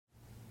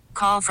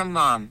call from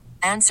mom.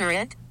 Answer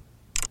it.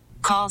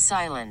 Call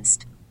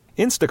silenced.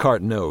 Instacart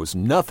knows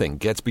nothing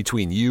gets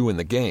between you and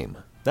the game.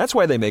 That's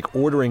why they make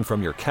ordering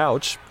from your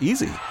couch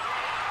easy.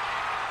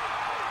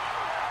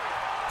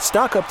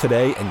 Stock up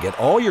today and get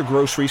all your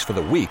groceries for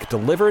the week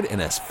delivered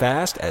in as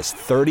fast as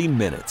 30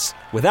 minutes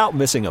without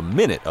missing a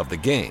minute of the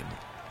game.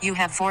 You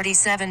have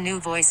 47 new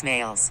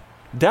voicemails.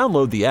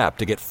 Download the app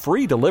to get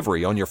free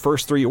delivery on your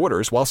first 3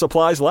 orders while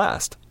supplies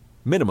last.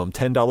 Minimum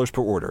 $10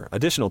 per order.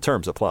 Additional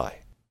terms apply.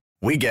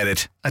 We get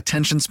it.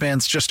 Attention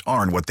spans just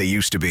aren't what they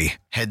used to be.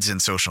 Heads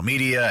in social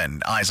media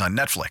and eyes on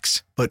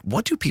Netflix. But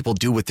what do people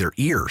do with their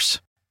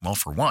ears? Well,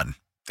 for one,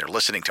 they're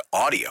listening to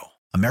audio.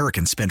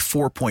 Americans spend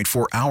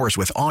 4.4 hours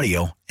with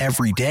audio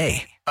every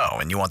day. Oh,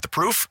 and you want the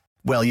proof?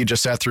 Well, you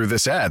just sat through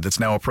this ad that's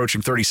now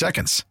approaching 30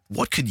 seconds.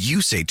 What could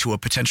you say to a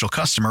potential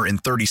customer in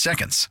 30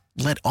 seconds?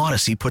 Let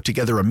Odyssey put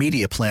together a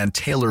media plan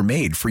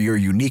tailor-made for your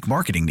unique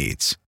marketing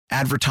needs.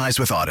 Advertise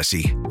with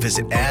Odyssey.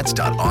 Visit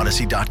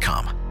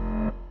ads.odyssey.com.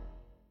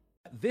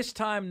 This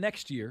time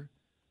next year,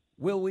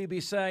 will we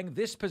be saying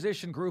this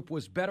position group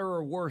was better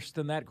or worse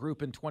than that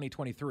group in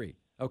 2023?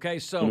 Okay,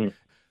 so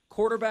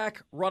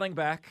quarterback, running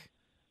back,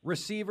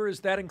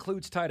 receivers, that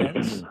includes tight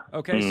ends.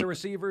 Okay, so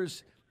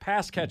receivers,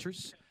 pass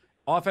catchers,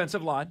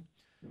 offensive line,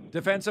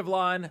 defensive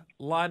line,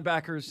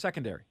 linebackers,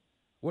 secondary.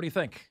 What do you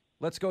think?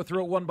 Let's go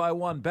through it one by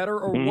one. Better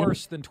or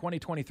worse than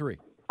 2023?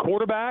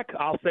 Quarterback,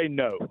 I'll say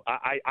no.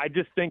 I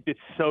just think it's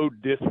so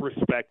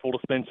disrespectful to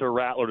Spencer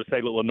Rattler to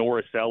say that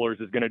Lenora Sellers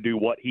is going to do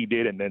what he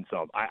did and then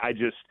some. I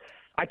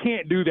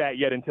can't do that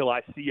yet until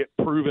I see it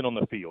proven on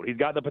the field. He's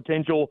got the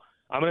potential.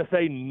 I'm going to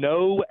say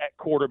no at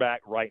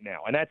quarterback right now,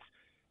 and that's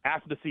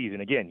after the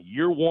season. Again,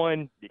 year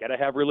one, you got to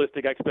have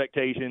realistic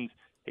expectations.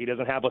 He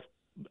doesn't have an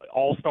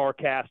all-star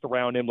cast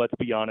around him, let's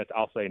be honest.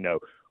 I'll say no.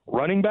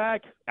 Running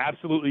back,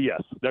 absolutely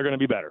yes. They're going to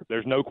be better.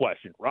 There's no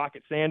question.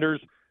 Rocket Sanders,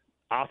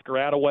 Oscar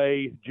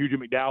Attaway, Juju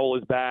McDowell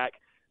is back.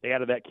 They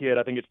added that kid,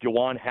 I think it's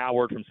Jawan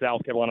Howard from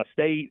South Carolina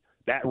State.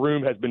 That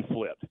room has been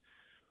flipped.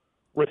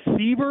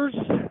 Receivers,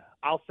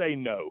 I'll say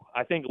no.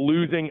 I think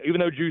losing, even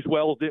though Juice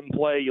Wells didn't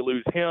play, you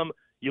lose him.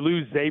 You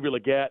lose Xavier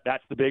Legette.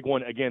 That's the big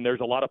one. Again,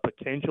 there's a lot of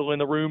potential in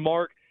the room,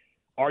 Mark.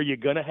 Are you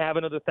going to have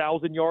another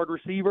 1,000-yard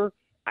receiver?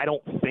 I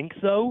don't think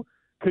so.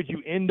 Could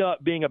you end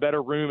up being a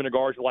better room in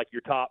regards to like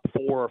your top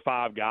 4 or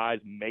 5 guys?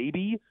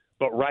 Maybe.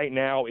 But right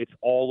now, it's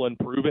all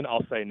unproven.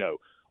 I'll say no.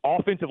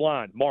 Offensive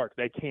line, Mark,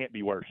 they can't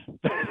be worse.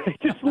 They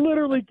just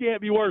literally can't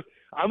be worse.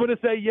 I'm going to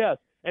say yes.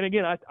 And,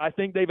 again, I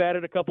think they've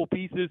added a couple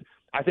pieces.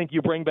 I think you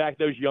bring back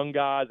those young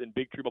guys and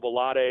Big Tree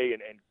Babalade,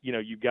 and you know,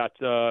 you've got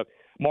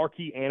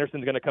Marquis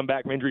Anderson's going to come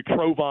back from injury,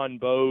 Trovon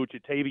Bowe,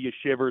 Jatavia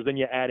Shivers, then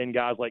you add in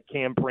guys like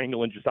Cam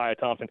Pringle and Josiah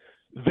Thompson.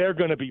 They're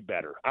going to be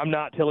better. I'm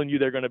not telling you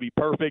they're going to be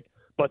perfect,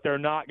 but they're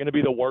not going to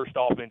be the worst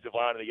offensive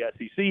line in the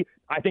SEC.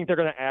 I think they're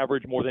going to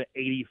average more than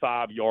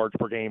 85 yards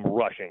per game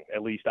rushing.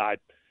 At least I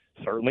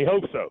certainly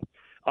hope so.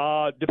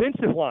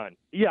 Defensive line,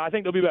 yeah, I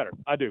think they'll be better.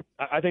 I do.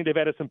 I think they've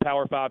added some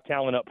Power 5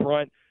 talent up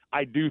front.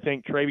 I do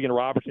think Travian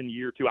Robertson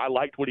year 2, I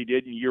liked what he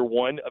did in year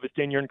 1 of his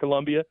tenure in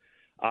Columbia.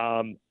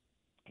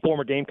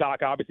 Former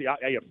Gamecock, obviously, a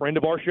friend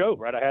of our show,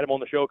 right? I had him on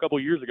the show a couple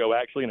of years ago,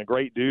 actually, and a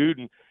great dude.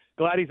 And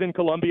glad he's in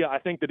Columbia. I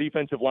think the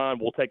defensive line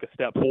will take a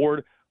step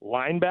forward.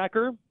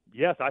 Linebacker,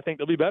 yes, I think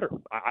they'll be better.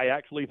 I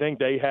actually think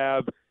they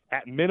have,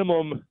 at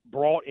minimum,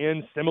 brought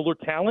in similar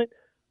talent.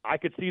 I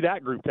could see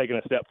that group taking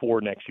a step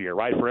forward next year,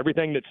 right? For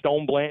everything that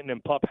Stone Blanton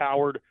and Pup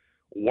Howard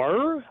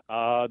were,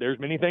 there's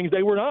many things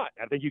they were not.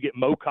 I think you get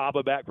Mo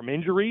Kaba back from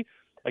injury.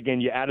 Again,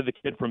 you added the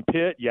kid from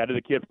Pitt. You added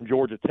the kid from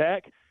Georgia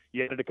Tech.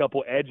 You added a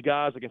couple edge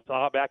guys that can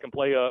stop back and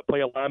play a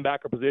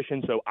linebacker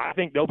position. So I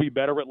think they'll be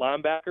better at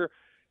linebacker.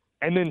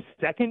 And then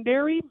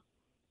secondary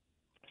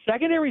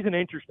is an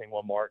interesting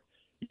one, Mark.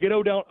 You get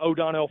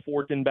O'Donnell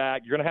Fortin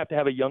back. You're going to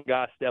have a young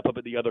guy step up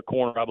at the other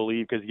corner, I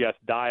believe, because, yes,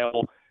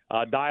 Dial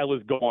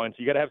is gone. So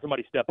you got to have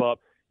somebody step up.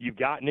 You've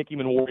got Nicky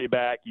Manwari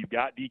back. You've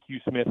got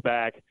DQ Smith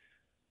back.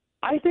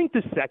 I think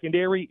the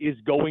secondary is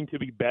going to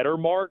be better,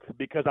 Mark,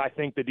 because I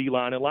think the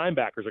D-line and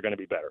linebackers are going to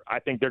be better. I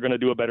think they're going to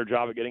do a better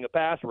job of getting a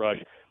pass rush.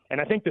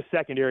 And I think the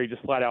secondary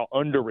just flat out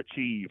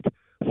underachieved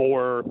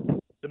for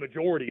the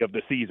majority of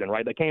the season,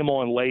 right? They came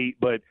on late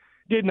but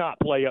did not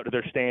play up to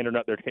their standard,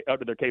 up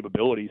to their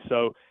capabilities.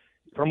 So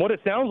from what it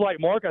sounds like,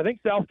 Mark, I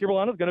think South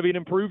Carolina is going to be an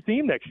improved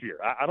team next year.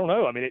 I don't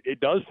know. I mean, it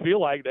does feel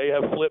like they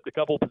have flipped a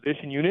couple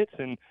position units,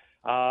 and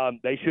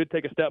they should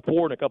take a step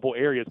forward in a couple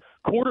areas.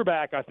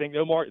 Quarterback, I think,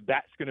 though, Mark,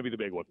 that's going to be the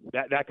big one.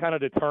 That kind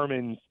of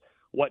determines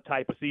what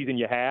type of season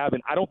you have.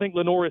 And I don't think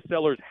Lenora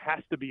Sellers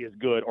has to be as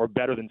good or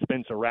better than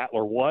Spencer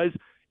Rattler was.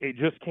 It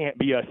just can't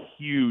be a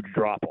huge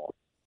drop-off.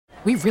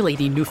 We really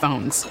need new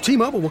phones.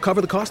 T-Mobile will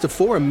cover the cost of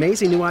 4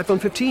 amazing new iPhone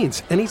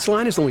 15s, and each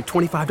line is only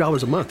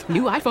 $25 a month.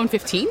 New iPhone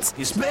 15s?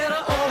 It's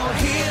better over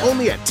here.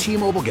 Only at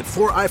T-Mobile, get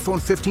 4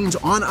 iPhone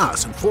 15s on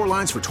us and 4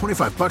 lines for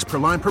 $25 per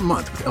line per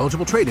month with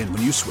eligible trade-in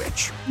when you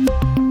switch.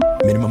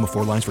 Minimum of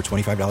 4 lines for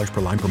 $25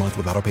 per line per month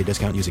with autopay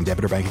discount using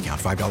debit or bank account.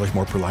 $5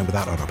 more per line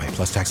without autopay,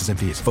 plus taxes and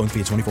fees. Phone fee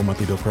at 24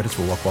 monthly bill credits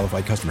for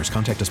well-qualified customers.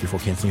 Contact us before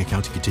canceling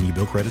account to continue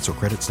bill credits or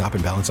credit stop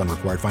and balance on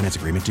required finance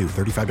agreement due.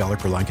 $35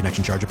 per line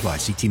connection charge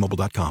applies. See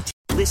T-Mobile.com.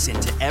 Listen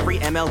to every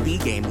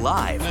MLB game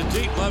live. In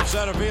the deep left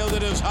center field,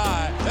 it is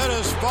high, it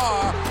is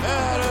far,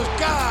 it is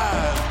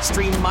gone.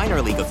 Stream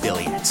minor league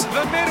affiliates.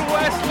 The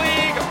Midwest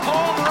League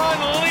home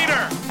run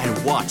leader.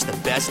 And watch the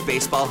best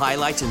baseball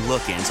highlights and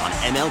look-ins on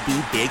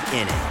MLB Big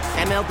Inning.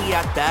 MLB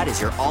At Bat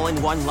is your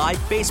all-in-one live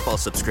baseball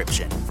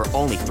subscription for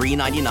only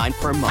 $3.99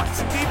 per month.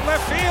 Deep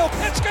left field,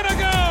 it's gonna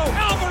go.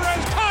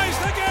 Alvarez ties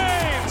the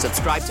game.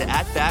 Subscribe to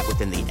At Bat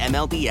within the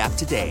MLB app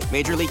today.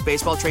 Major League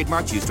Baseball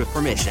trademarks used with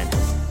permission.